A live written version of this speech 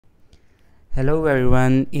Hello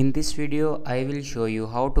everyone, in this video I will show you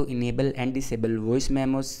how to enable and disable Voice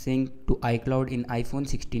Memos Sync to iCloud in iPhone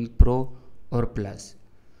 16 Pro or Plus.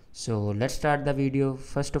 So let's start the video.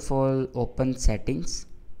 First of all, open settings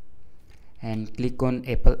and click on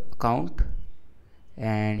Apple account,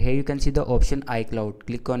 and here you can see the option iCloud.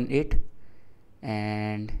 Click on it,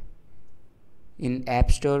 and in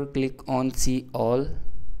App Store click on see all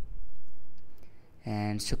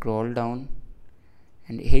and scroll down,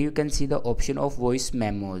 and here you can see the option of voice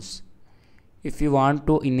memos. If you want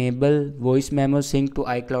to enable voice memo sync to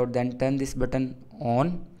iCloud, then turn this button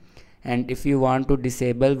on, and if you want to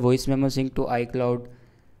disable voice memo sync to iCloud,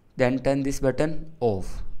 then turn this button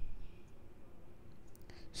off.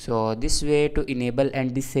 So this way to enable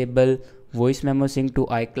and disable voice memo sync to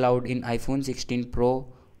iCloud in iPhone 16 Pro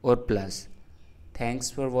or Plus.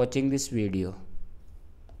 Thanks for watching this video.